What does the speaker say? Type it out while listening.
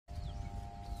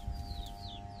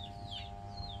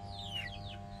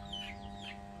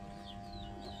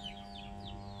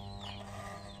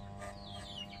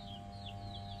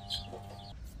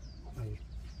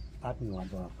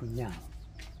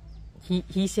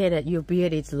He said that your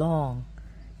beard is long.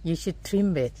 You should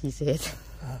trim it, he said.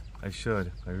 I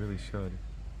should. I really should.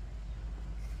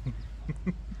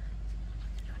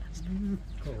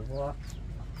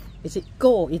 Is it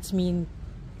go? It means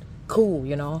cool,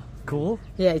 you know. Cool?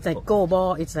 Yeah, it's like go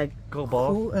ball. It's like go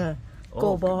ball. Cool,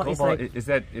 go ball. Go it's ball. like. Is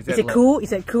that it cool?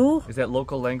 Is that cool? Is that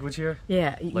local language here?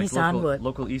 Yeah, like Isan word.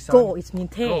 Local Isan. Go. It means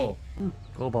te. Go.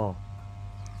 Go ball.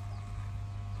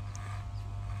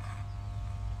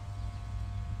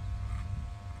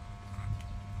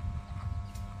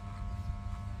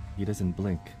 He doesn't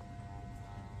blink.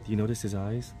 Do you notice his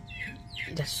eyes?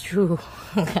 That's true.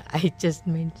 I just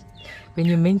mentioned when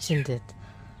you mentioned it.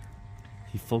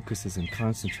 He focuses and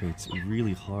concentrates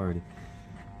really hard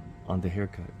on the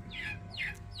haircut.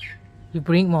 You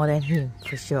blink more than him,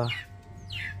 for sure.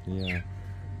 Yeah.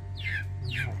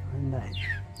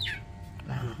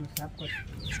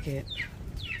 It's good.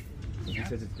 He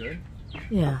says it's good?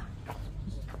 Yeah.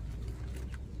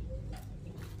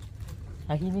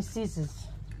 He needs scissors.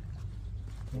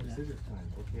 Scissors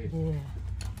time, okay. Yeah.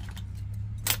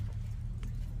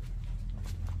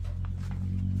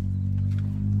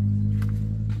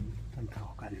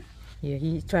 Yeah,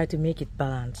 he tried to make it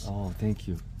balanced. Oh, thank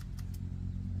you.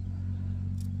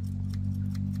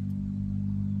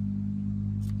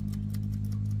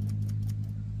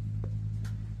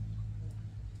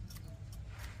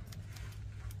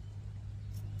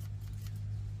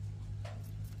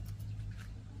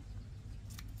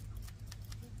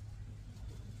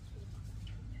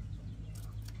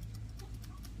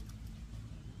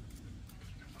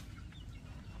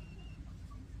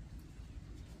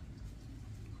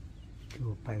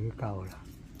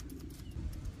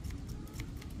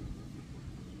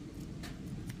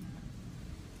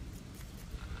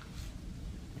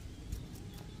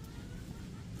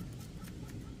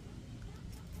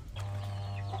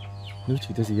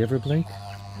 Nucci, does he ever blink?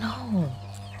 No.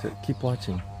 Keep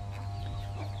watching.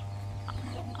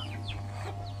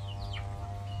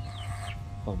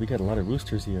 Oh, we got a lot of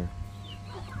roosters here.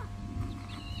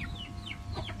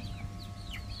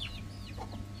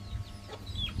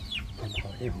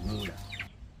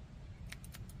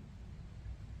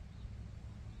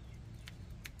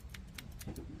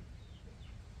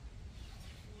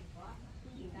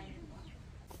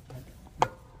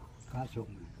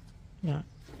 Yeah,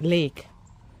 leg.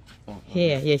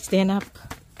 Here, yeah, stand up.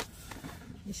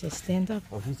 He said stand up.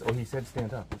 Oh, he said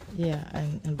stand up. Yeah,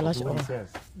 and blush That's what on. he says.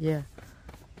 Yeah.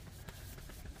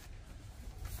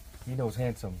 He knows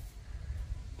handsome.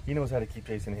 He knows how to keep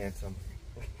Jason handsome.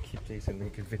 Keep Jason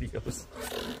making videos.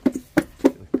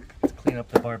 Let's clean up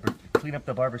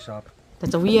the barber shop.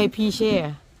 That's a VIP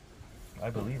chair. I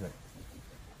believe it.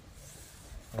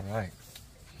 All right.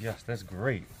 Yes, that's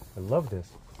great. I love this.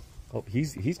 Oh,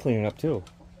 he's cleaning up too.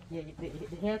 Yeah, the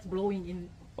hair's blowing in.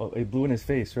 Oh, it blew in his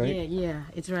face, right? Yeah, yeah,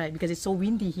 it's right because it's so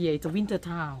windy here. It's a winter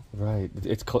town. Right.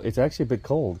 It's cold. It's actually a bit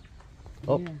cold.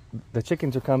 Oh, yeah. The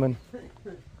chickens are coming.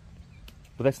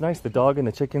 But that's nice. The dog and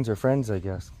the chickens are friends, I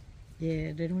guess.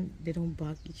 Yeah, they don't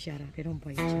bug each other. They don't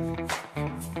bite each other.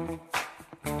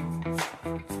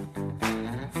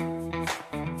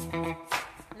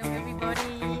 Hello,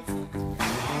 everybody.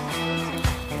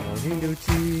 Hey,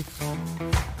 Nucci.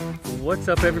 What's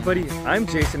up, everybody? I'm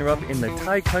Jason Rupp in the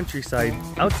Thai countryside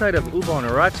outside of Ubon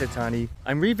Ratchathani.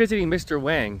 I'm revisiting Mr.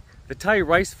 Wang, the Thai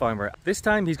rice farmer. This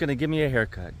time he's going to give me a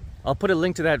haircut. I'll put a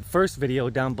link to that first video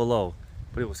down below,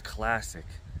 but it was classic.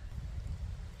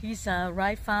 He's a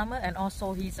rice farmer and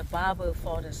also he's a barber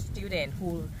for the student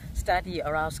who study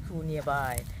around school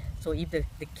nearby. So if the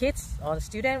kids or the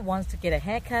student wants to get a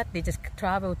haircut, they just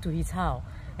travel to his house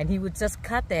and he would just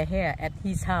cut their hair at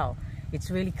his house. It's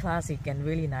really classic and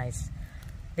really nice.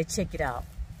 Let's check it out.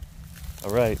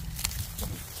 All right.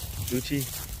 Nucci,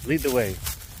 lead the way.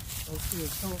 Okay,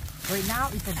 so right now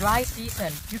it's a dry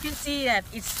season. You can see that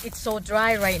it's so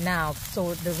dry right now.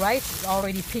 So the rice is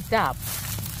already picked up.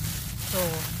 So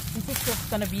this is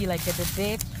just gonna be like the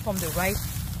date from the rice.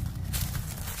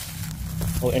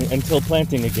 Oh, and until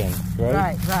planting again, right?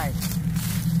 Right, right.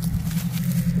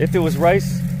 If it was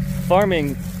rice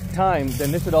farming time,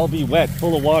 then this would all be wet,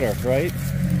 full of water, right?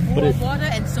 Full of water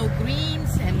and so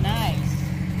greens and nice.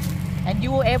 And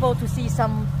you were able to see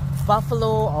some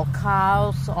buffalo or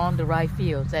cows on the rice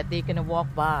fields that they're gonna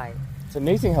walk by. It's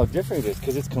amazing how different it is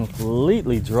because it's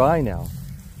completely dry now.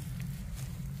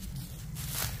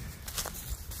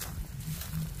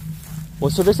 Well,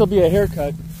 so this will be a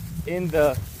haircut in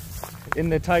the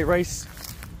Thai rice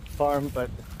farm, but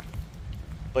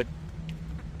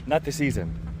not the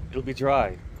season. It'll be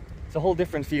dry. It's a whole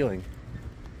different feeling.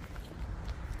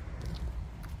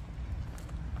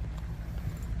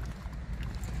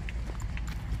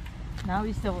 Now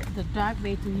is the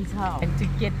driveway to his house and to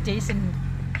get Jason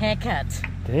haircut.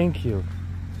 Thank you.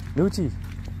 Nucci,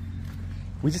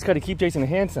 we just got to keep Jason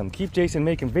handsome. Keep Jason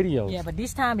making videos. Yeah, but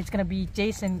this time it's gonna be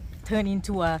Jason turned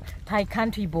into a Thai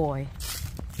country boy.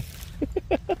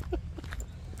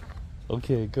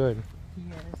 Okay, good.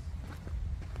 Yes.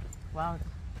 Wow.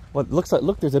 Well, it looks like,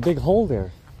 look, there's a big hole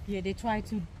there. Yeah, they try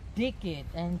to dig it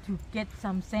and to get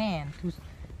some sand to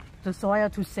the soil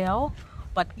to sell,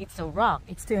 but it's a rock.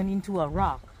 It's turned into a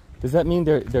rock. Does that mean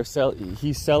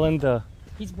he's selling the?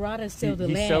 His brother sell the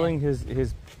land. He's selling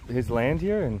his land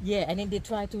here, and yeah, and then they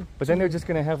try to. But then they're just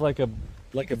gonna have like a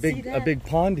big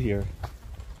pond here.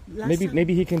 Maybe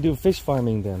Maybe he can do fish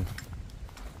farming then.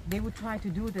 They would try to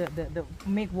do the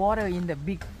make water in the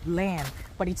big land,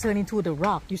 but it turned into the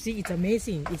rock. You see, it's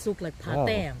amazing. It looks like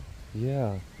Patem.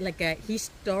 Yeah. Like a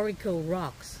historical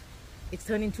rocks. It's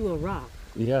turned into a rock.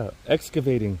 Yeah,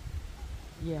 excavating.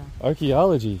 Yeah.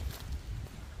 Archaeology.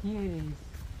 Here it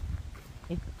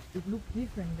is. It looks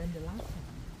different than the last time.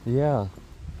 Yeah.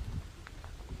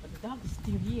 But the dog is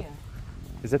still here.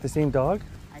 Is that the same dog?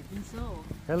 I think so.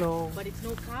 Hello. But it's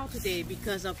no cow today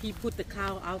because he put the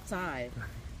cow outside.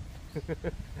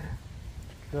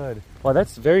 Good. Well,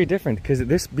 that's very different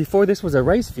because before this was a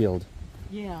rice field.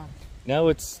 Yeah. Now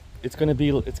it's gonna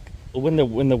be when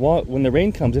the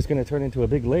rain comes, it's gonna turn into a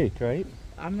big lake, right?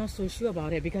 I'm not so sure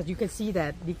about it because you can see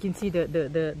that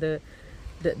the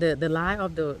line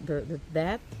of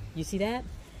that. You see that?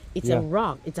 It's a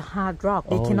rock. It's a hard rock.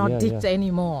 They cannot dig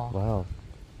anymore. Wow.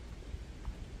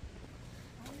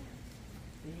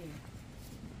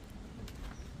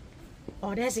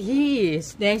 Oh, there's he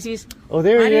is. There's his. Oh,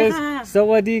 there he is.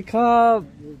 Sawadee Cup.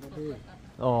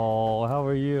 Oh, how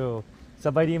are you?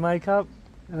 Sabadi my cup.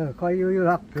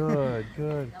 Good,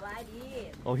 good.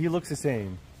 Oh, he looks the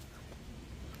same.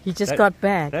 He just got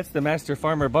back. That's the master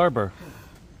farmer Barber.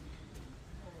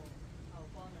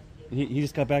 He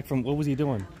just got back from, what was he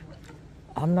doing?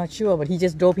 I'm not sure, but he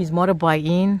just drove his motorbike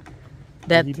in.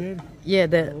 That he did? Yeah,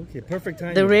 okay, perfect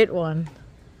time. The red one.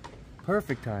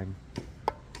 Perfect time.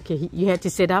 Okay, you had to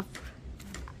set up.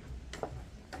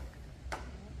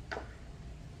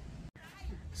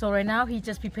 So right now he's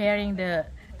just preparing the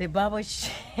barber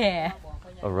chair.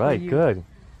 All right, good.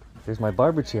 There's my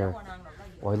barber chair.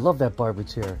 Oh, I love that barber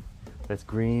chair. That's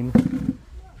green.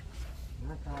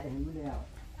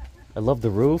 I love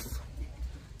the roof.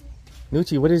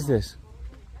 Nucci, what is this?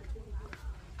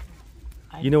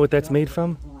 You know what that's made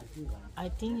from? I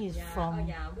think it's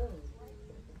from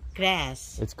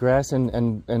grass. It's grass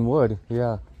and wood,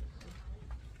 yeah.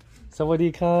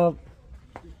 Sawadee Cup.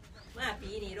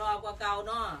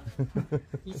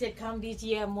 He said come this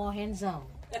year more handsome.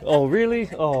 Oh, really?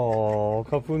 Oh,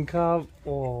 Kapun Cup.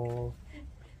 Oh.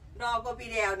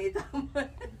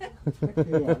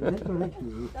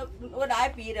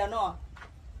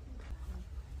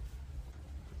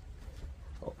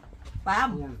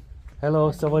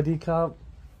 Hello, Sawadee Cup.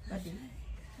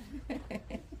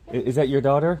 Is that your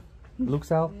daughter?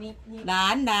 Luke's out?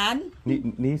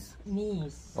 Niece?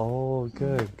 Niece. Oh,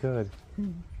 good, good.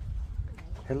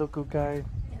 Hello, good guy.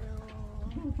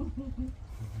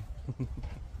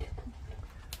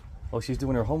 Oh, she's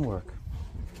doing her homework.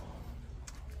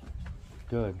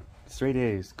 Good. Straight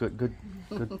A's. Good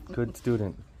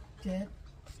student.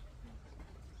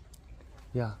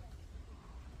 Yeah.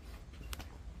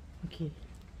 Okay.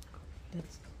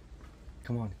 That's.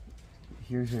 Come on.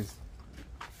 Here's his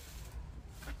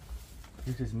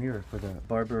mirror for the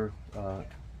barber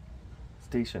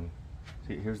station.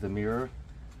 See, here's the mirror.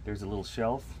 There's a little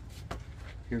shelf.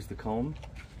 Here's the comb.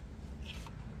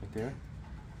 Right there.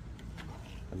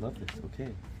 I love this.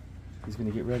 Okay. He's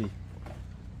gonna get ready.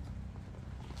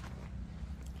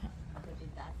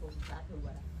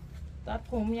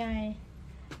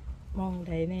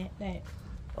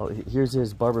 Oh, here's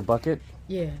his barber bucket.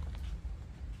 Yeah.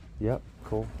 Yep,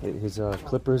 cool. His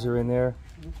clippers are in there.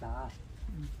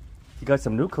 He got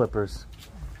some new clippers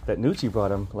that Nucci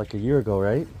brought him like a year ago,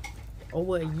 right?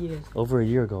 Over a year. Over a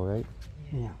year ago, right?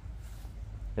 Yeah.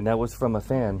 And that was from a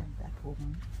fan.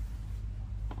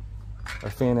 A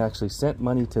fan actually sent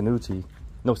money to Nucci.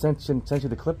 No, sent you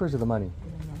the clippers or the money?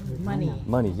 Money.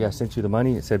 Money, yeah, sent you the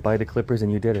money. It said buy the clippers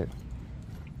and you did it.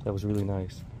 That was really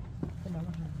nice.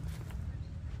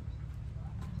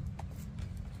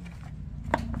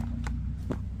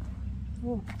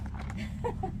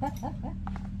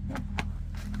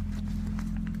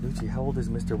 Nucci, how old is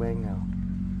Mr. Wang now?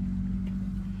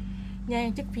 ยาย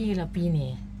จักปีละปี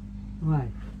นี้ ไม่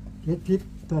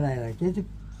70ตัวไหนล่ะ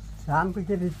73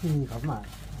 74เขามา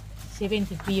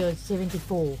 73 or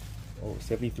 74. Oh,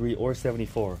 73 or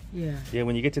 74. Yeah. Yeah,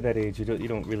 when you get to that age, you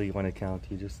don't really want to count.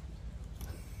 You just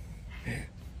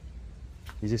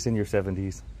You're just in your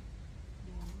 70s.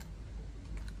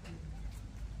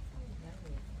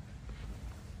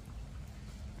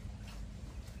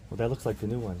 Well, that looks like the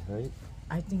new one, right?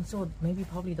 I think so. Maybe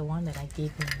probably the one that I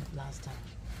gave him last time.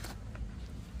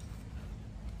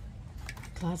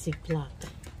 Classic plot.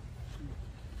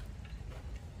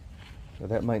 Well,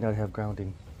 that might not have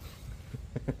grounding.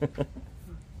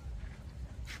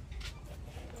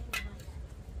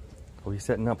 Oh, he's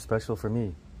setting up special for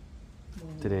me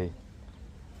today.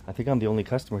 I think I'm the only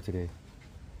customer today.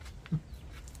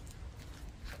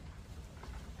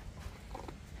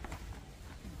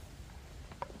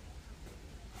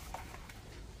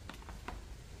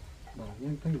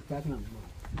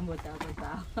 Mua tao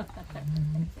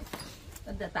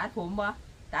Anh tát phụm bò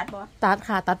tát bò ตัด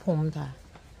ค่ะตัดผมค่ะ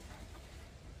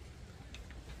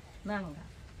นั่ง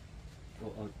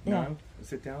Oh, Yeah. now?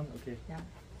 Sit down? Okay.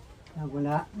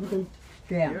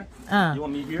 Here? Ah. You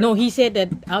want me here? No, he said that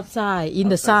outside in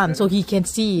the sun Outside so he can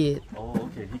see it. Oh,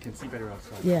 okay. He can see better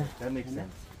outside. Yeah. That makes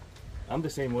sense. I'm the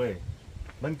same way.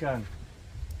 Mankan,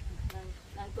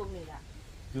 นั่งตรงนี้ล่ะ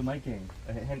do my game.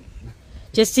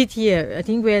 Just sit here. I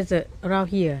think where's the around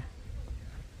here.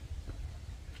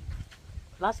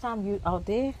 Last time you out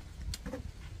there.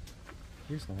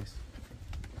 Here's nice.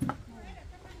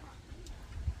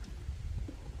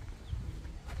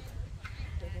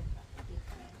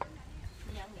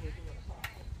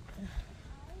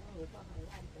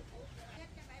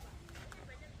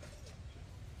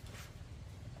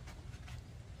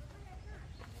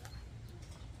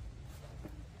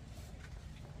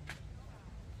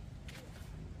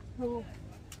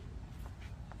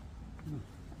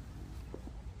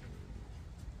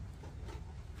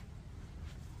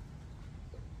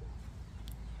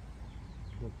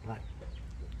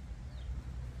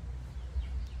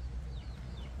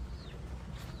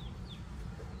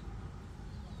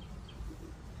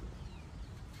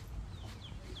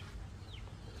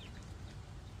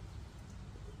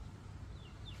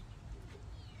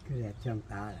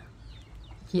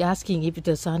 He asking if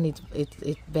the sun is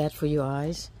it bad for your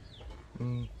eyes.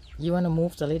 Mm, You want to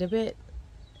move a little bit?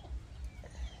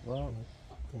 well,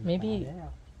 Maybe.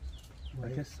 I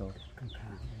guess so.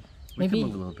 We Maybe. can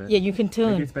move a little bit. Yeah, you can Maybe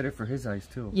turn. it's better for his eyes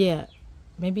too. Yeah.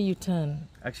 Maybe you turn.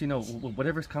 Actually, no.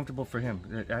 Whatever's comfortable for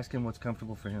him. Ask him what's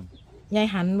comfortable for him. ยาย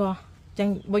หันบ่จัง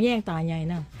บ่แย่งตายาย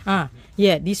นะ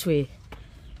yeah this way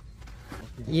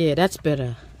yeah that's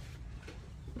better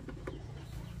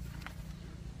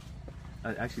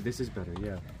Actually, this is better.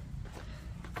 Yeah.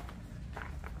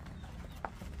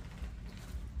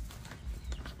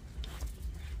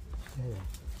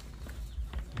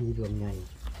 มีดวงใหญ่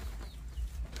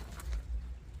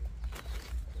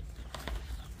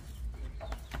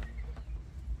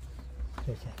ใ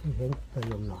ช่เห็นตัว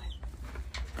ลมหน่อย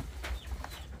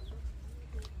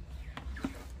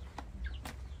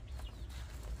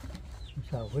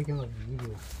สาวเขาจะมาดีอ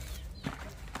ยู่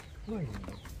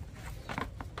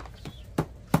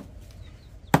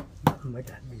ไม่ไ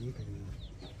ด้ดีกัน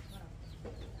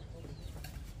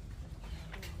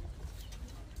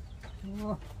โอ้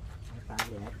ตา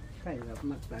แดดใกล้แบบ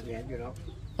มักตาแดดอยู่แล้ว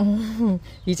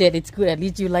he said it's good at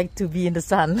least you like to be in the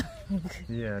sun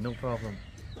Yeah, no problem.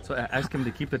 So ask him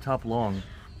to keep the top long.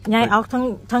 ยายเอาทั้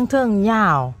งเทิงยา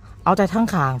วเอาแต่ทั้ง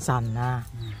ขางสั้นนะ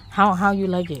how you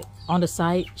like it on the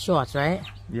side short right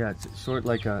Yeah, it's short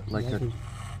like a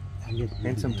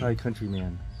handsome Thai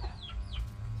countryman.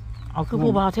 เอาคือ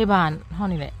ผู้บ่าวไทยบ้านเฮา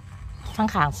นี่แหละทั้ง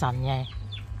ขางสั้นใหญ่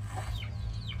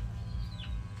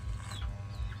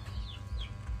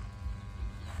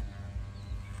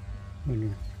มัน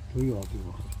ทุยออกอยู่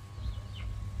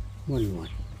ม้วน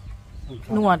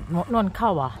หนวด นวดเข้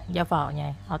าอ่ะอย่าฝ่าใหญ่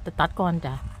เอาแต่ตัดก่อน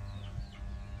จ้ะ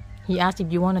he asked if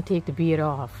you want to take the beard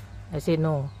off I said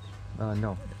no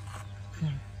No.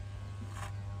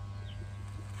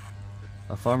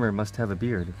 A farmer must have a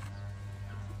beard.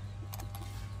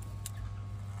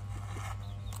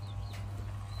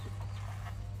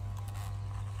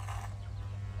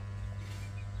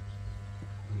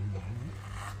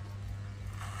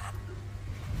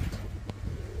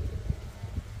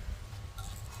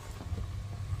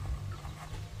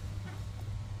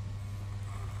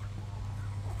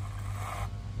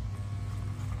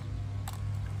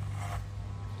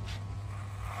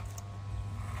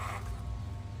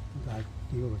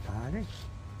 Tiêu thả đấy.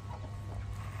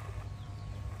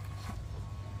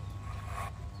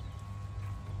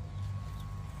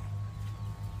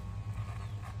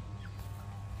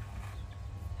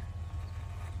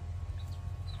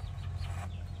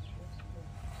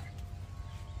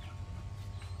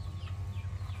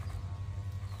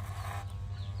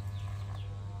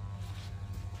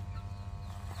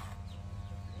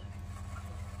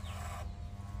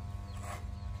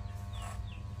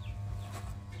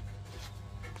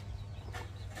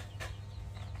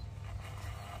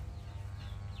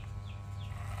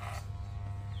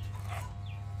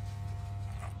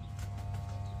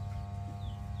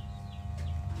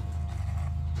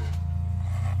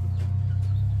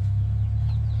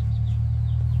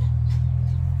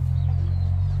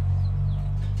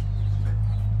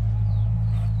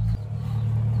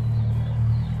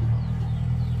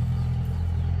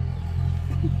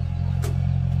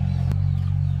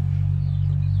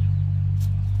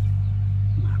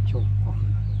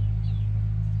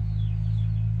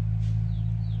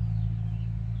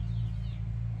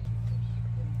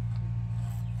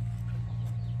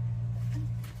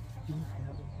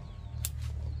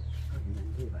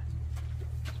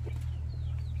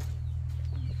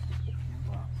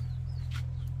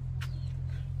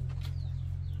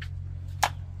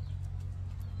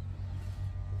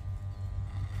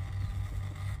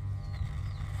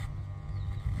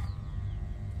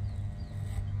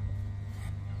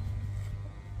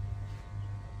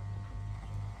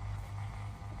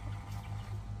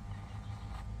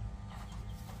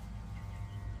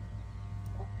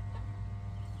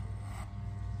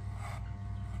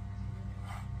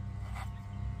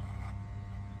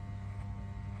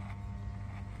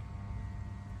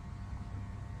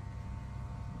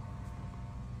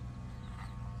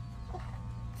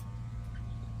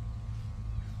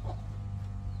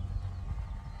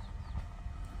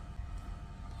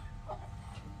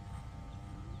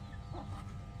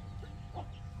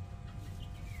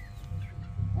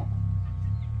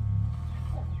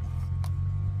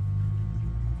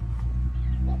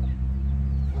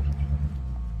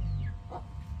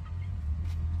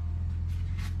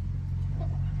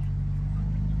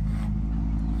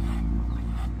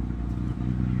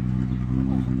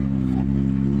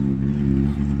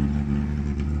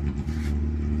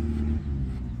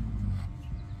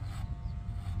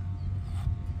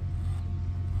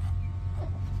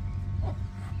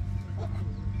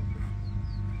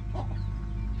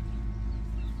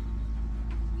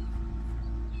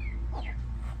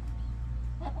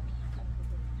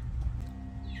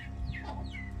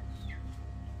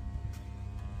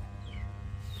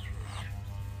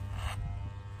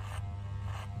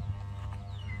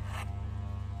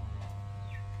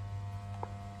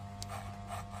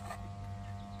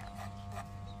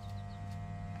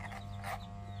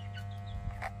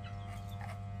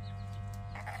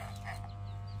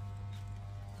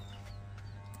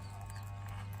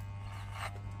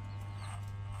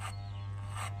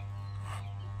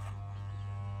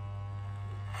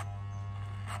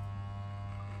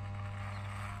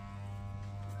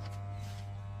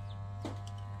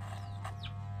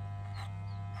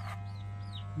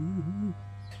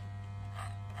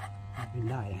 เป็น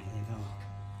ได้ให้เขา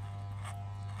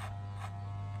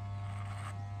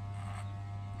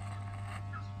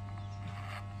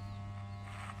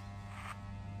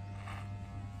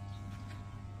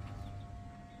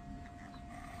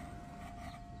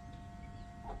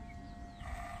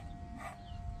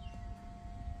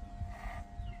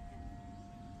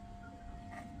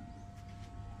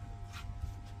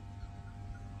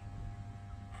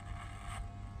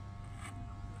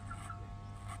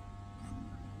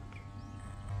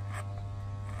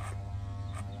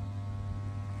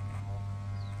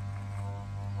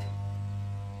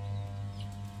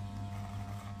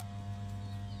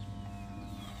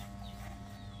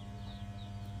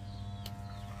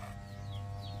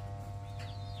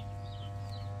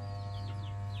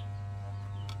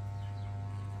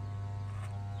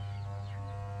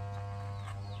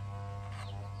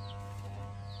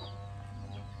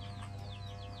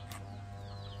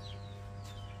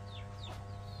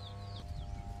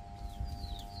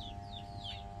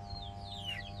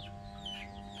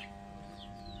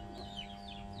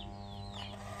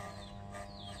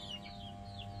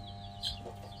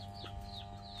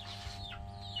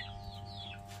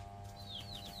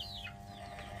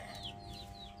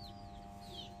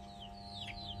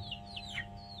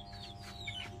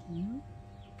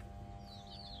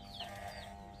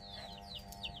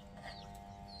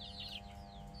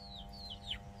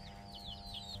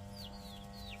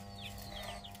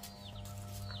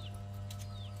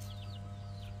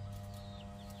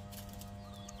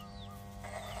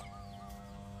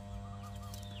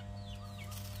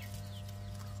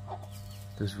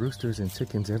There's roosters and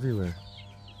chickens everywhere.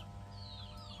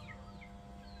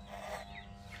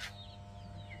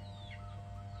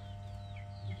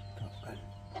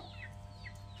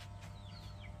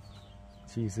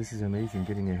 Geez, this is amazing,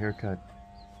 getting a haircut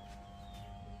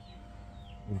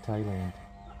in Thailand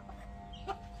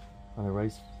on a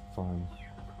rice farm.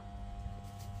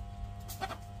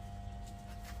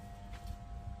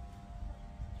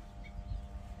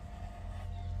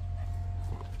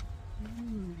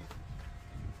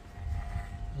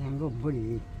 Em có một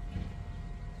đi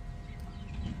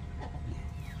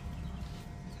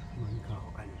มันเข้า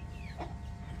กัน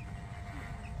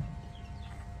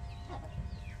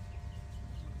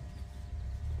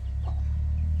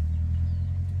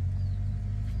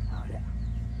เอาละ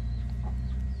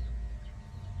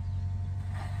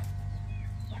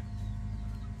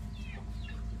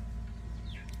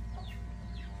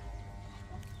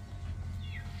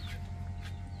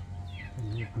อัน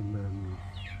นี้ประมาณ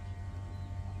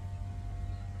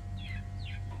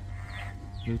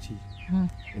Nuchi,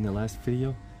 in the last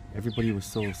video, everybody was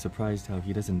so surprised how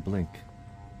he doesn't blink.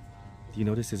 Do you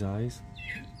notice his eyes?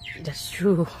 That's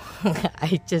true.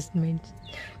 I just mentioned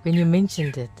when you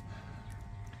mentioned it.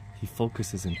 He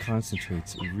focuses and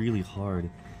concentrates really hard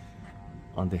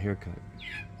on the haircut.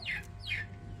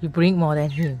 You blink more than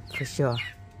him, for sure.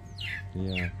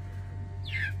 Yeah.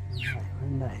 มั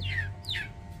นได้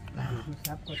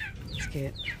It's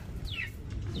good.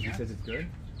 He says it's good?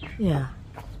 Yeah.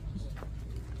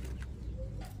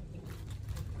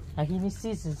 I give me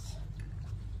scissors.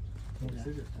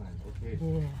 Scissors time, okay.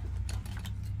 Yeah.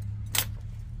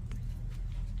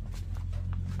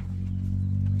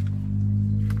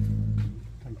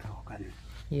 มันเข้ากัน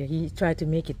Yeah, he tried to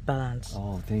make it balanced.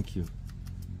 Oh, thank you.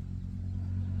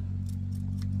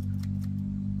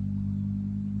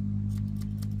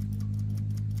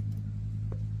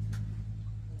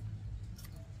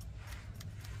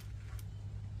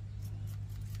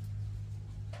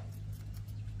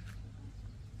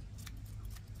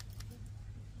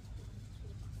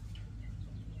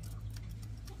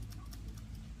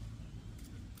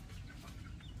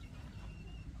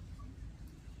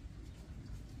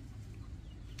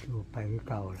อยู่ไปคือ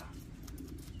เก่าล่ะ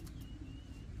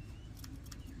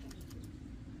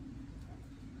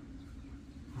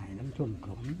หายน้ำส้มข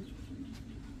ม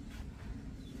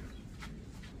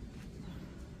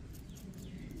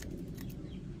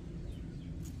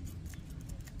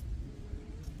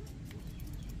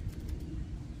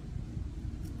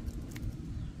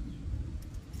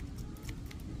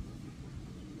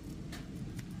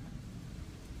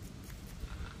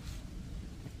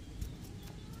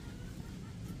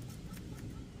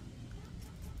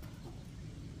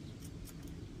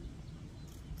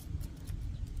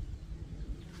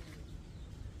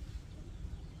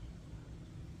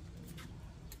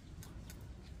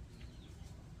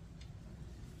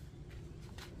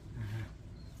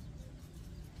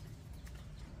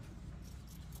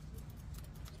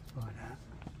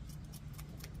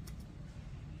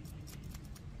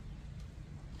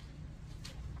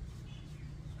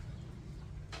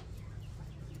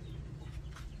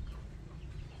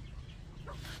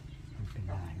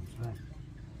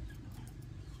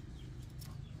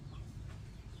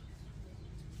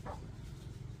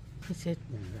He said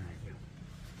ยังได้อยู่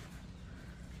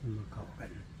มันมาเข้ากัน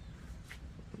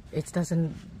it doesn't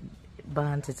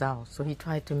balance it out, so he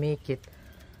tried to make it.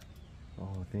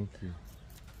 Oh, thank you.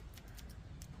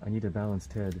 I need a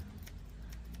balanced head.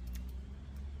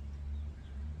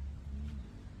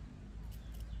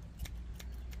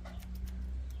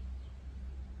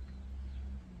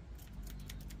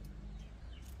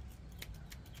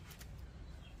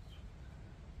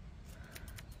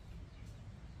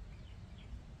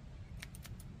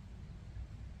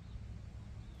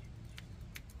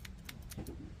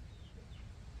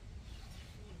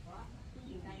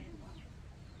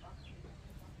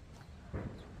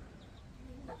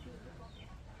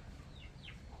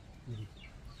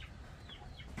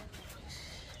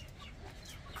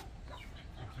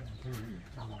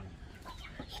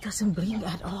 He doesn't blink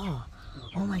at all.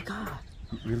 Oh my God.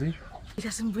 Really? He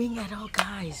doesn't blink at all,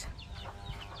 guys.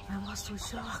 I was so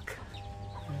shocked.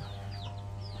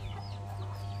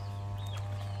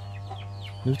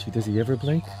 Nucci, does he ever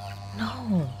blink?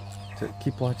 No.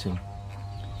 Keep watching.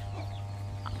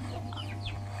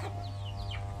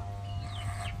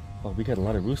 Oh, we got a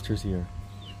lot of roosters here.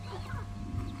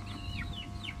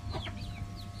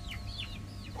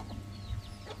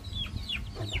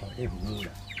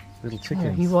 Little Yeah,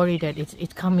 chickens. he worried that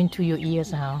it's coming to your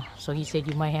ears now. So he said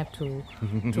you might have to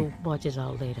watch it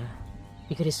out later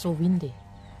because it's so windy.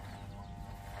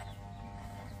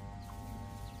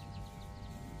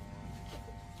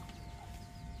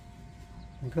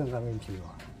 มันเครื่องก็เป็นชิว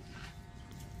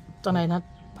ตอนไหนนะ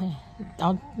เอา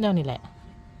เรื่องนี้แหละ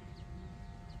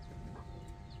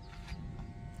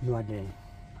หนวดเอง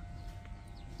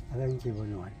อะไรเป็นชิว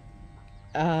หนวด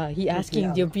he asking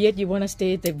your beard you wanna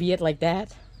stay the beard like that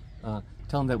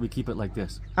Tell him that we keep it like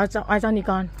this. เอาเจ้านี่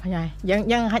ก่อนพ่อใหญ่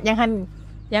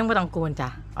ยังไม่ต้องโกนจ้ะ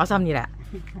เอาซ้ำนี่แหละ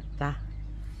จ้ะ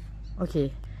โอเค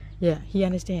yeah he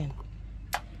understand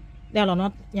แล้วเราเนา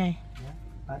ะใหญ่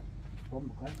ผม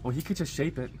บอกว่า Oh, he could just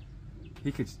shape it.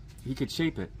 He could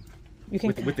shape it you can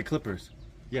with the clippers.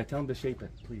 Yeah, tell him to shape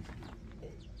it, please.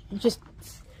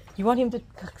 you want him to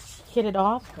hit it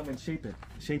off Come and shape it.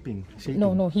 Shaping.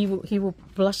 no he will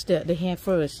brush the hair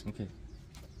first Okay.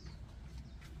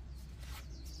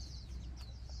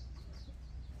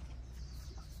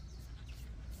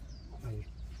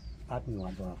ตัดหนว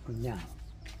ดบอกคุณย่า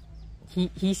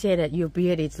he said that your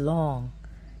beard is long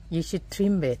you should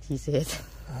trim it he said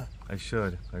I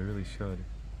should. I really should.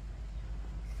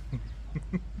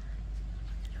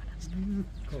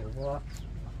 ก็ว่า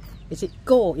is it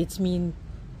go it's mean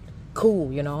cool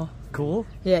you know Cool?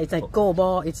 yeah it's like go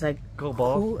ball it's like Go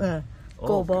ball? cool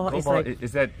go ball Go is ball. like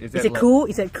Is that is it cool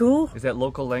is it cool Is that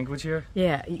local language here?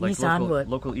 yeah Like Isan word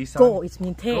local Isan? go it's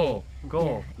mean te Go.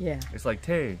 yeah It's like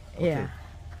te. Okay. yeah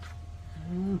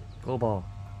Go ball.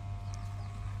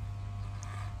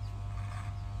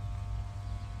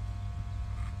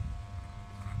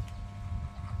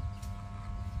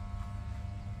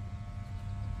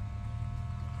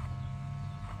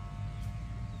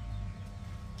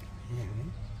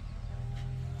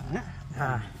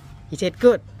 he said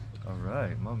good All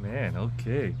right, my man.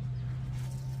 Okay.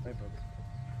 ไปบอก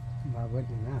มาเบิด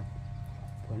อยู่นะ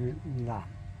ผลหลาน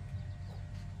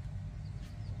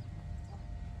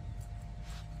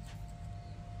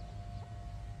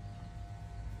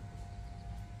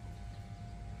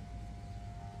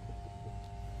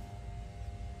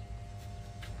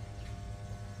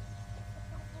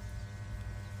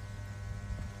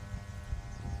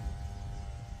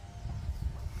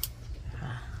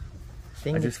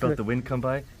I just felt the wind come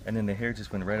by, and then the hair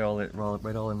just went right all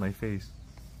in my face.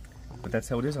 But that's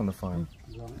how it is on the farm.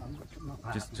 ลองเอามาผ่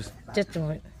า Just do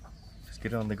it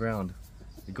get it on the ground.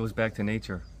 It goes back to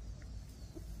nature.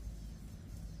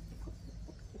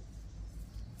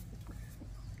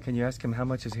 Can you ask him how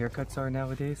much his haircuts are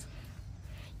nowadays?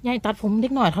 ยายตัดผมเด็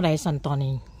กหน่อยเท่าไหร่สันตอน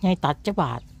นี้ยายตัดจักบ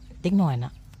าทเด็กหน่อยน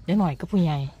ะเด็กหน่อยก็ผู้ใ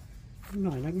หญ่ ห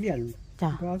น่อยนักเรียน จ้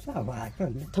ะ ก็เอา20 บาทก่อ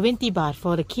น 20 baht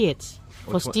for the kids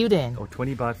for student Oh,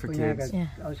 20 baht for ผู้ใหญ่ก็ kids. Yeah.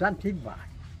 เอา30 บาท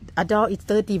adult is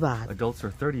 30 baht Adults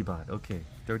are 30 baht. Okay,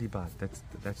 30 baht.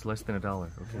 That's less than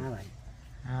 $1. Okay, อะไร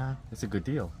that's a good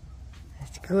deal.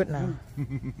 that's good นะ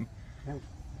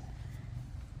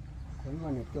คนมั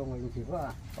นจงไว้สิว่า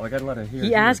Oh, I got a lot of hair. he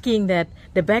here. asking that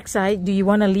the back side do you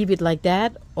want to leave it like that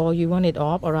or you want it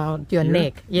off around your Here?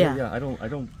 neck Yeah. yeah I don't.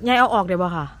 ยายเอาออกได้ป่ะ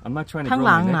คะ I'm not trying to ข้าง grow ห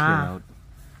ลั my ง neck นะ hair out.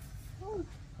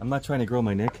 I'm not trying to grow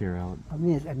my neck hair out. เอา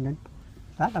มีดอันนั้น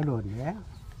ตัดเอาโดนแล้ว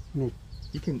นี่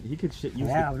He could use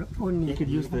แล้ว the, เอาอุ่น he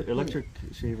could use the electric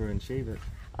shaver and shave it.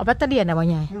 เอาแบตเตอรี่นะวะ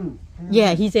ยาย อืม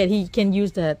yeah he said he can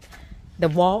use the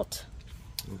vault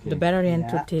Okay. the battery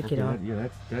to Yeah. take it Okay, off yeah,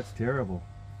 that's terrible.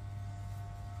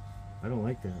 I don't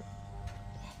like that.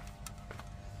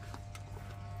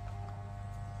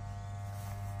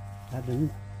ถ้าถึง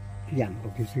อย่างก็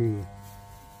คือซื้อ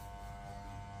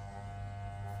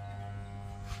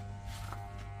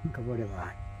มันก็บ่ได้ว่า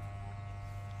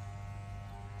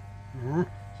ฮะ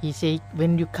He said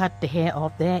when you cut the hair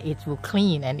off there, it will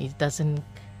clean and it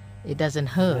doesn't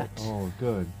hurt. Oh,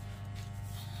 good.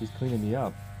 He's cleaning me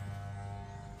up.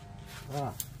 ก็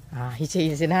He said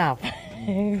it's enough.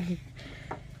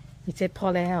 He said พอ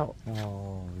แล้ว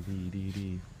Oh,ดี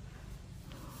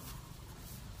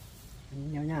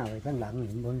เงาๆไว้ข้างหลังนี่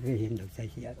บ่เคยเห็นดอกใส่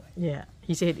เขียด้วย Yeah,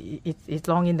 he said it's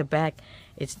long in the back.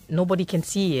 It's nobody can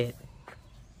see it,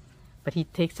 but he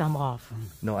takes some off.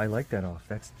 No, I like that off.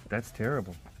 That's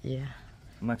terrible. Yeah.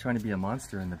 I'm not trying to be a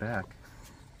monster in the back.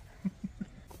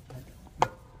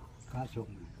 ข้าชม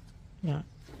Yeah.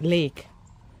 Leg.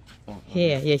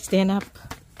 Here, yeah. Stand up.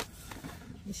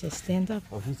 He said stand up.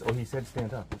 He said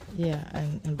stand up. Yeah,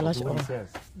 and blush That's what he off. says.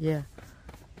 Yeah.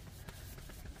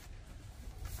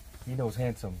 He knows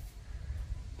handsome.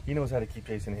 He knows how to keep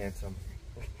Jason handsome.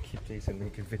 Keep Jason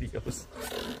making videos.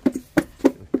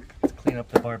 Let's clean up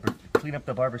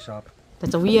the barber shop.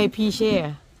 That's a VIP chair.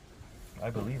 I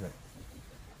believe it.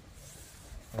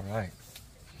 All right.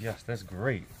 Yes, that's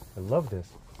great. I love this.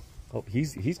 Oh,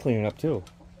 he's cleaning up too.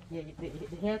 Yeah,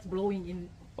 the hair's blowing in.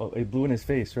 Oh, it blew in his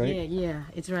face, right? Yeah,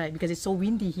 it's right because it's so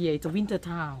windy here. It's a winter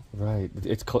town. Right.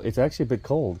 It's cold. It's actually a bit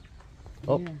cold.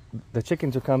 Oh, Yeah. the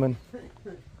chickens are coming.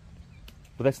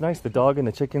 Well, that's nice. The dog and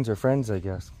the chickens are friends, I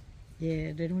guess. Yeah,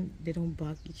 they don't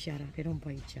bug each other. They don't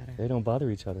bite each other. They don't bother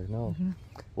each other, no.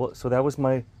 Well, so that was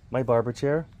my barber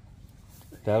chair.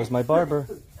 That was my barber.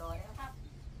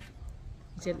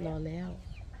 He said รอแล้ว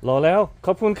Law Lao,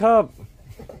 Kapun Kap.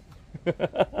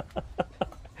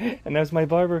 And that's my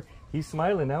barber. He's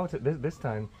smiling now this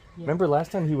time. Yeah. Remember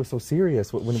last time he was so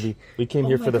serious when we came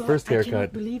here Oh for my the God, first I haircut.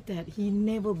 cannot believe that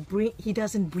he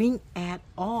doesn't blink at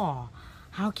all.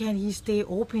 How can he stay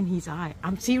open his eye?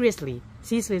 I'm seriously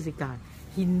God.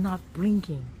 He not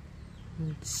blinking.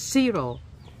 Zero,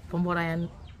 from what I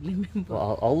remember.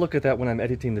 Well, I'll look at that when I'm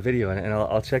editing the video, and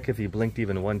I'll check if he blinked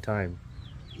even one time.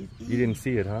 You didn't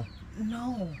see it, huh?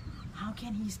 No. How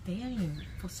can he staring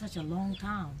for such a long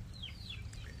time?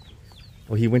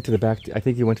 Well, he went to the back. I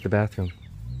think he went to the bathroom.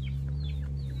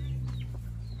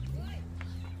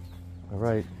 All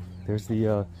right. There's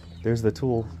the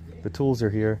tool. The tools are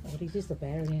here. Oh, this is the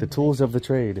barbering. The tools of the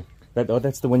trade.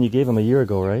 That's the one you gave him a year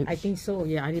ago, right? I think so.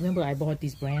 Yeah, I remember I bought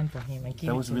this brand for him. And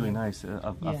That was really nice.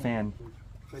 A Yeah. fan.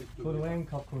 Kun Wang,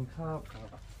 Kapun Kap.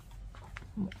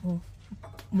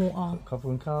 More on.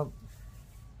 Kapun Kap.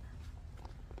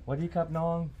 What do you cup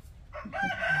nong?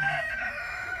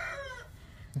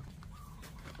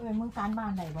 มึงการบ้า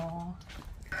นไหนบอ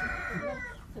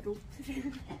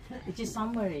It's just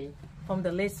summary from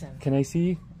the lesson. Can I see?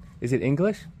 Is it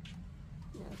English?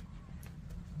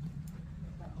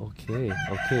 Okay,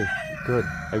 good.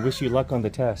 I wish you luck on the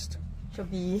test. โชค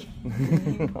ดี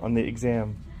On the exam.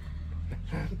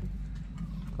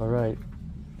 All right.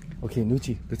 Okay,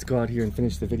 Nuchi, let's go out here and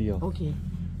finish the video. Okay.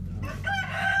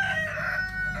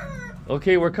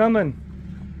 Okay, we're coming.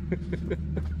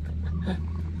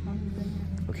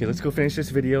 Okay, let's go finish this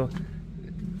video.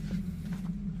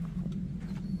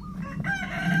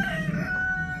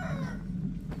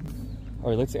 All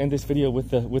right, let's end this video with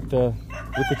the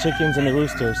chickens and the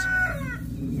roosters.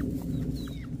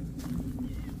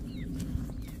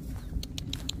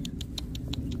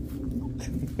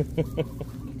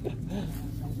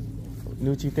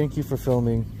 Nuchi, thank you for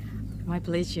filming. My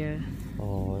pleasure.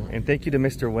 Oh, and thank you to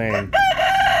Mr. Wang.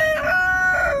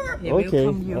 Yeah, Okay,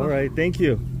 welcome you. all right, thank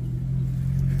you.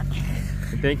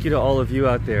 And thank you to all of you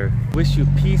out there. Wish you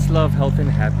peace, love, health, and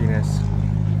happiness.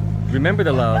 Remember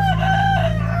the love.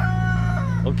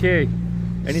 Okay,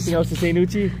 anything else to say,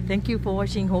 Nuchi? Thank you for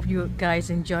watching. Hope you guys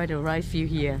enjoy the rice view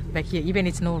here. Back here, even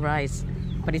it's no rice,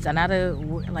 but it's another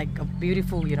like a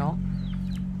beautiful, you know.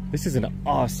 This is an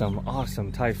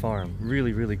awesome Thai farm.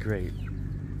 Really, really great.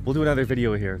 We'll do another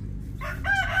video here.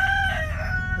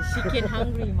 The chicken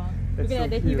hungry, mom. That's Look at so that.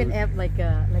 They cute. even have like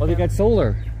a. Oh, they got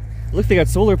solar. Look, they got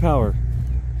solar power.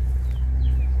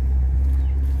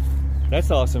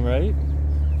 That's awesome, right?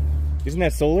 Isn't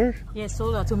that solar? Yeah,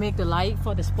 solar to make the light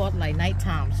for the spotlight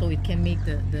nighttime, so it can make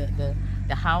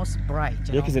the house bright. You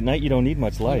Yeah, know? because at night you don't need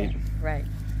much light. Yeah, right.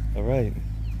 All right.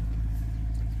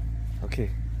 Okay.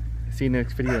 See you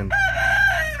next video. And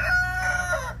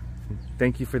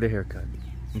thank you for the haircut.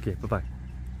 Okay, bye-bye.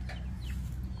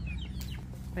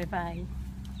 Bye bye.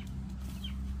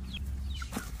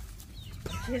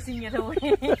 Chasing it away.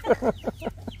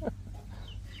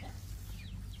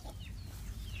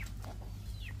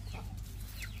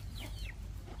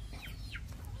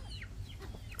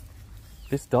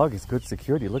 This dog is good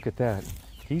security. Look at that.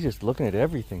 He's just looking at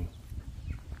everything.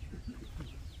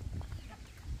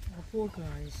 Oh, poor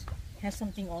guys. Has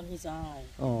something on his eye.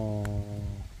 Oh.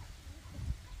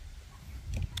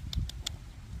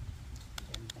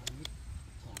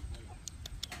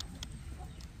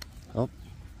 Oh,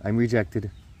 I'm rejected.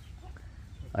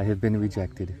 I have been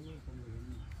rejected.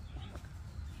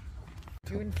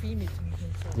 You in Phoenix.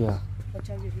 Yeah. What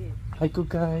shall you hear? Hi, good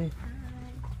guy.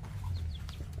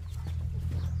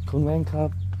 คุณแม่งครับ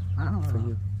อ้าว For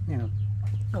you. เนี่ย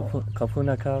ขอบคุณ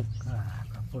นะครับ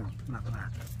ขอบคุณมากมาก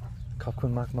ขอบคุ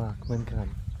ณมากๆเหมือนกัน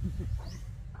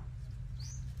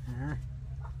ฮะ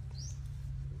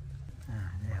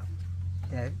แล้ว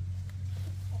แต่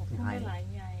คุณไม่หลาย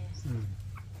ใหญ่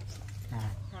อ่า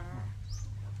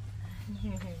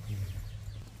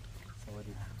สวัส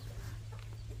ดี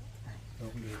โช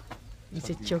คดี He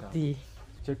said โชคดี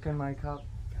เจอกันไหมครับ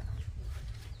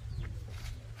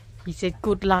He said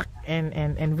good luck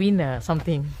and winner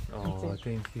something. Oh,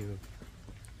 thank you.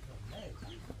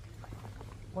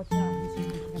 What time?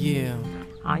 Yeah.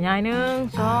 เอาใหญ่หนึ่ง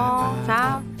สองสา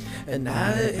ม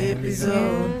Another หนึ่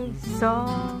episode. งสอ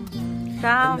งส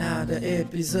าม Another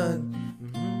episode.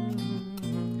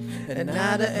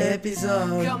 Another episode.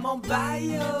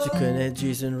 Tu connais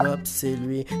Jason Rupp, c'est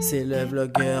lui, c'est le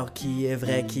vlogueur qui est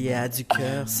vrai, qui a du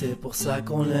cœur, c'est pour ça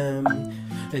qu'on l'aime.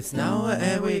 It's now or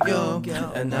here we go,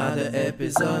 another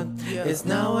episode. It's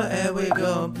now or here we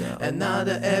go,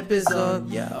 another episode.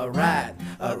 Yeah, alright,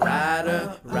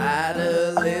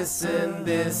 listen,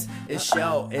 this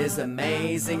show is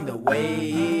amazing the way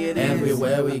it is.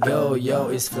 Everywhere we go, yo,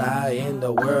 it's fly in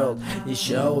the world. You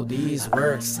show these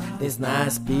works, these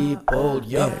nice people,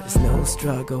 yo. There's no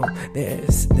struggle,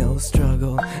 there's no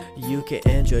struggle. You can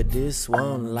enjoy this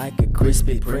one like a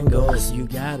crispy Pringles. You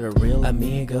got a real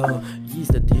amigo, he's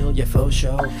the deal, yeah, for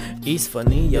sure. He's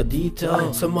funny, yo,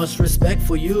 detail. So much respect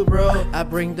for you, bro. I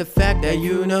bring the fact that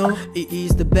you know it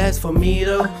is the best for me,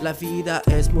 though. La vida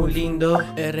es muy lindo,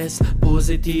 eres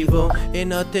positivo, and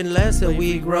nothing less than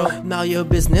we grow. Now your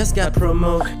business got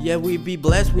promo. Yeah, we be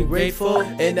blessed, we grateful,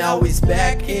 and now he's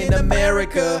back in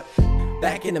America.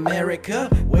 Back in America,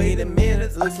 wait a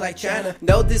minute, looks like China.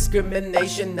 No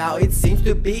discrimination, now it seems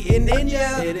to be in India.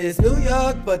 It is New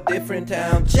York, but different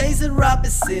town. Jason Rupp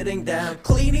is sitting down,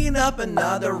 cleaning up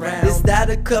another round. Is that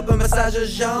a cup of massage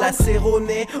Jean? La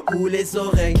séronée ou les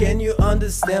oreilles? Can you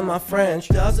understand my French?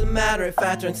 Doesn't matter if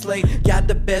I translate. Got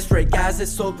the best rate, guys,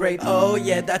 it's so great. Oh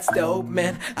yeah, that's dope,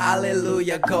 man.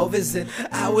 Hallelujah, go visit.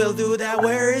 I will do that,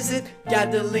 where is it?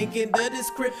 Got the link in the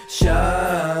description.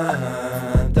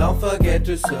 Don't forget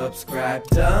to subscribe,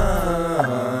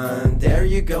 done. There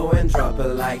you go and drop a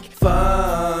like.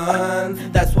 Fun,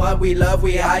 that's what we love,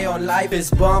 we high on life.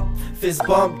 Fist bump,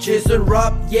 Jason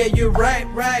Rupp, yeah, you're right.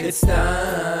 It's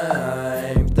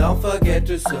time, don't forget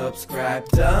to subscribe,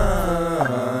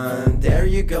 done. There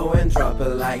you go and drop a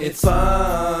like. It's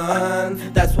fun,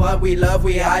 that's what we love,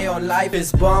 we high on life.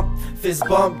 Fist bump,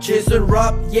 Jason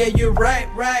Rupp, yeah, you're right.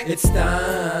 It's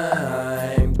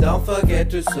time, don't forget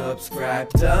to subscribe,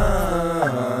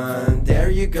 done. There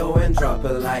you go and drop a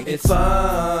like. It's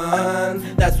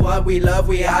fun, that's what we love,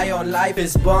 we high on life.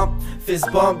 Fist bump,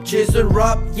 Jason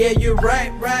Rupp, yeah, you're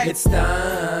right. It's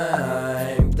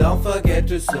time, don't forget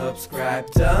to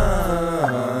subscribe,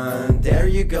 done. There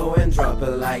you go and drop a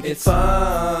like. It's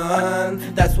fun,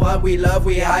 that's what we love,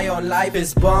 we high on life.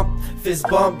 Fist bump,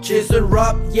 Jason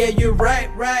Rupp, yeah, you're right.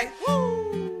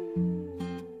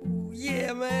 Woo!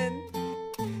 Yeah, man.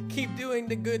 Keep doing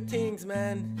the good things,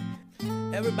 man.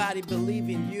 Everybody believe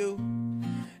in you.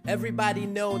 Everybody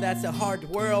know that's a hard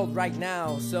world right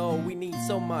now, so we need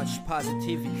so much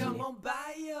positivity. Come on,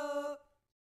 bye, yo.